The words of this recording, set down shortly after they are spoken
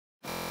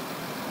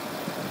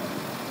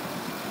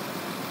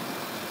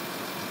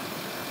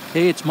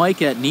Hey, it's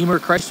Mike at Nemer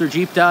Chrysler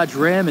Jeep Dodge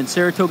Ram in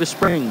Saratoga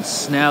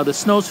Springs. Now, the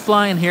snow's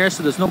flying here,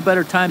 so there's no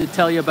better time to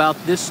tell you about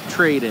this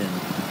trade-in.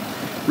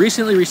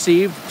 Recently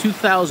received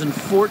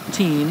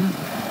 2014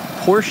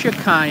 Porsche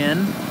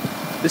Cayenne.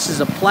 This is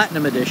a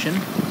Platinum Edition.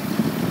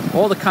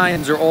 All the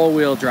Cayennes are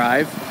all-wheel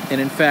drive,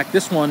 and in fact,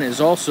 this one is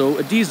also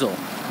a diesel.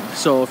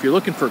 So if you're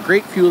looking for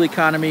great fuel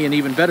economy and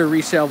even better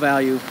resale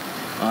value,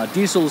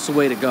 diesel is the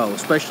way to go,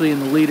 especially in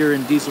the leader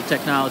in diesel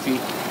technology.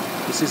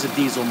 This is a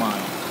diesel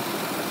model.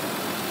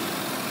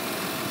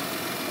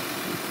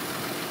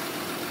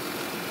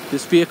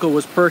 This vehicle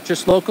was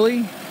purchased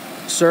locally,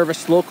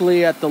 serviced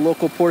locally at the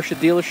local Porsche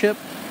dealership.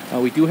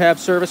 We do have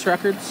service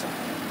records.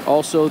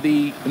 Also,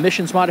 the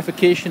emissions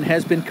modification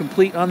has been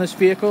complete on this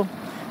vehicle.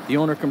 The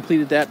owner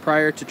completed that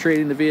prior to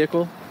trading the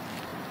vehicle.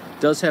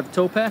 Does have a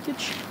tow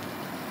package.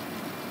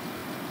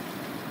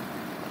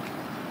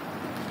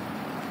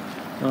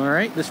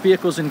 Alright, this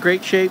vehicle's in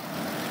great shape.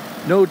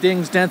 No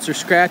dings, dents, or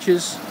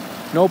scratches.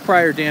 No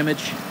prior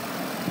damage.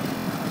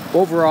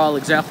 Overall,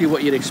 exactly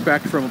what you'd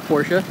expect from a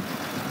Porsche.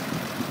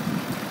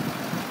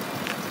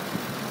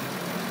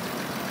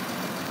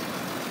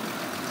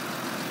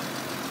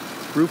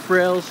 Roof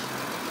rails.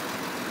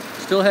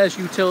 Still has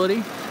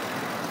utility,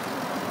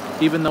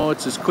 even though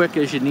it's as quick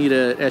as you need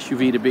a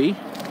SUV to be.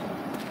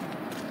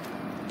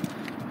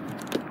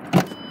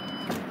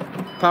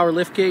 Power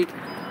liftgate.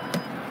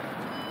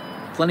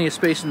 Plenty of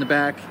space in the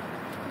back.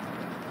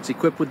 It's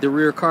equipped with the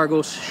rear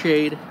cargo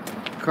shade,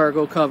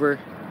 cargo cover.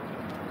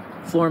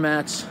 Floor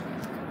mats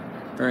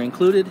are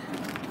included.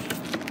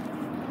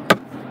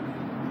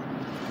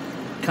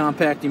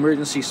 Compact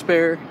emergency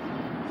spare.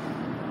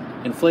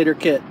 Inflator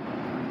kit.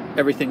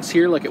 Everything's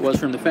here like it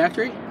was from the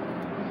factory.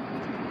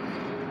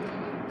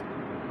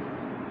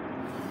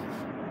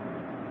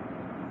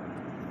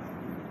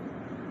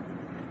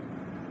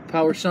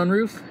 Power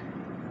sunroof.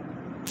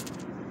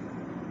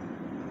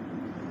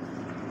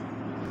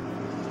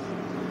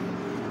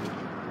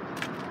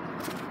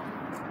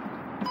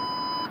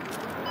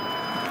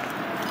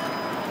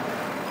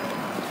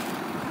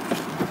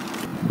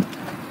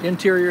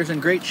 Interior is in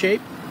great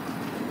shape.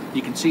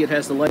 You can see it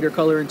has the lighter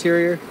color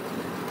interior.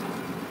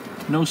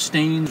 No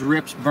stains,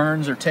 rips,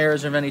 burns, or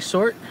tears of any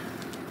sort.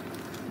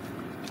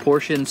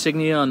 Porsche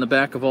insignia on the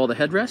back of all the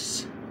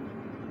headrests.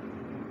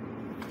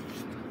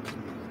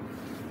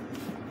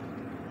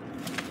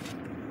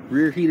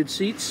 Rear heated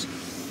seats.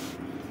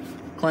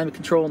 Climate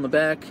control in the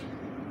back.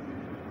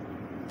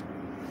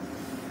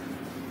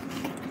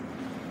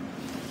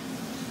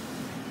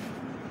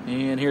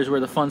 And here's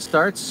where the fun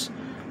starts.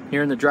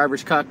 Here in the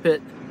driver's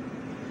cockpit.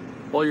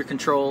 All your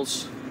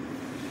controls.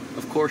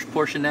 Of course,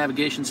 Porsche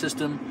navigation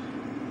system.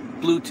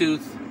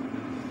 Bluetooth,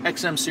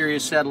 XM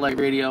Sirius satellite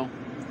radio,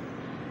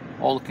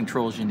 all the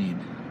controls you need.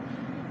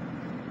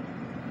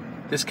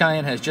 This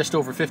Cayenne has just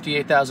over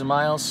 58,000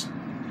 miles.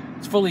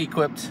 It's fully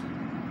equipped.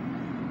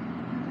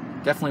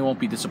 Definitely won't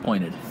be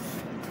disappointed.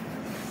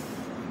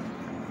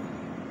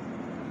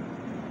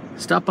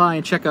 Stop by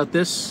and check out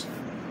this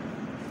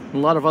and a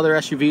lot of other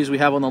SUVs we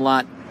have on the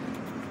lot,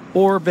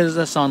 or visit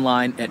us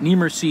online at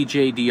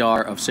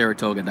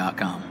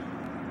nemercjdrofsaratoga.com.